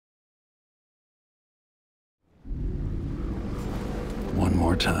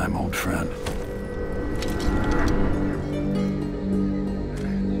more time, old friend.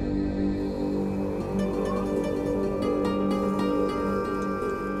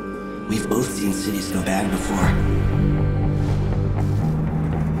 We've both seen cities go bad before.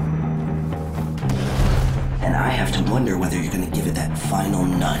 And I have to wonder whether you're gonna give it that final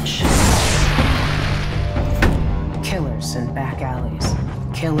nudge. Killers in back alleys.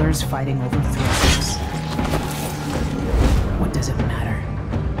 Killers fighting over thrones. What does it matter?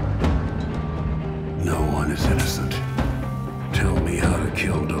 No one is innocent. Tell me how to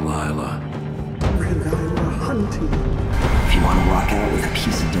kill Delilah. When I were hunting. If you want to walk out with a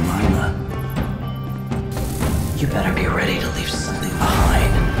piece of Delilah, you better be ready to leave something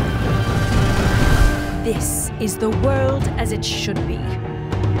behind. This is the world as it should be.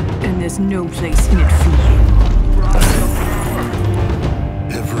 And there's no place in it for you.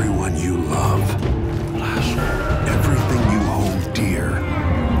 Everyone you love, everything you hold dear,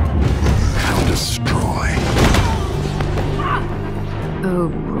 I'll destroy. Oh,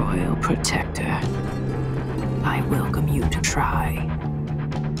 Royal Protector, I welcome you to try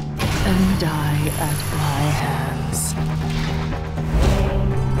and die at my hands.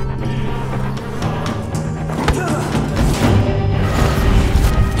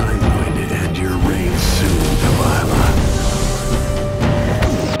 I'm going to end your reign soon, Delilah.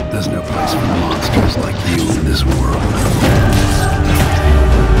 There's no place for monsters like you in this world.